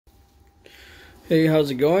Hey,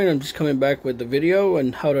 how's it going? I'm just coming back with the video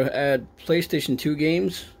on how to add PlayStation 2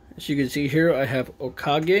 games. As you can see here, I have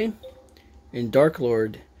Okage and Dark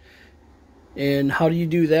Lord. And how do you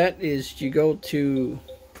do that is you go to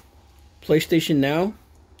PlayStation Now,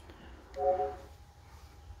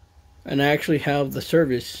 and I actually have the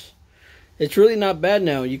service. It's really not bad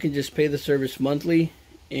now. You can just pay the service monthly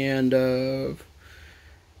and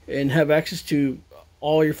have access to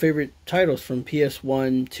all your favorite titles from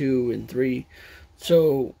PS1, 2, and 3.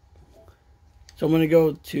 So I'm going to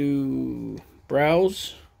go to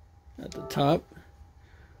Browse at the top.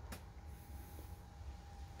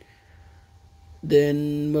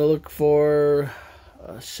 Then we'll look for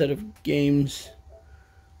a set of games.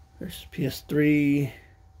 There's PS3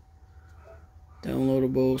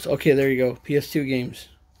 downloadables. Okay, there you go. PS2 games.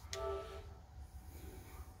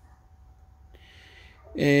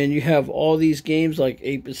 And you have all these games like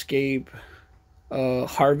Ape Escape,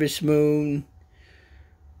 Harvest Moon,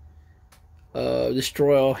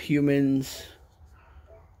 Destroy All Humans.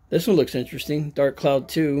 This one looks interesting. Dark Cloud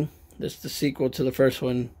 2. That's the sequel to the first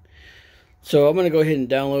one. So I'm going to go ahead and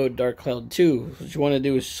download Dark Cloud 2. What you want to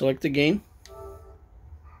do is select the game.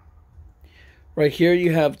 Right here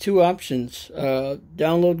you have two options.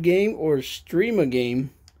 Download game or stream a game.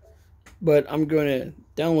 But I'm going to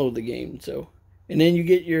download the game. And then you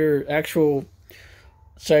get your actual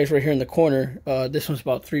size right here in the corner. This one's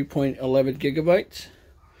about 3.11 gigabytes.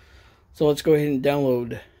 So let's go ahead and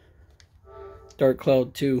download Dark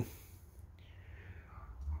Cloud 2.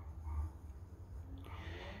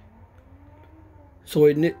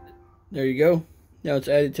 So there you go. Now it's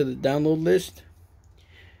added to the download list.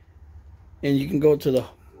 And you can go to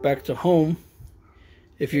back to home.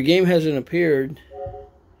 If your game hasn't appeared,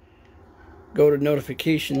 go to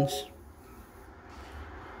notifications.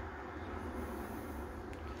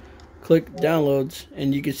 Click downloads,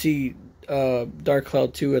 and you can see Dark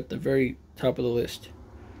Cloud 2 at the very top of the list.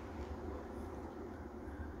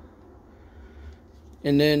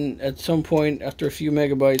 And then at some point after a few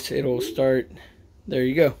megabytes it'll start. There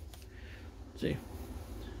you go. See,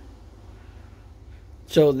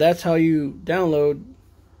 so that's how you download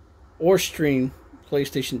or stream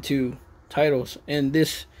PlayStation 2 titles. And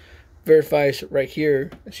this verifies right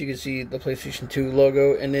here, as you can see, the PlayStation 2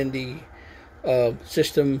 logo and then the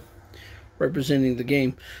system representing the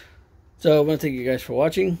game. So I want to thank you guys for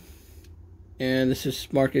watching, and this is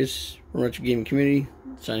Marcus from Retro Gaming Community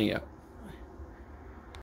signing out.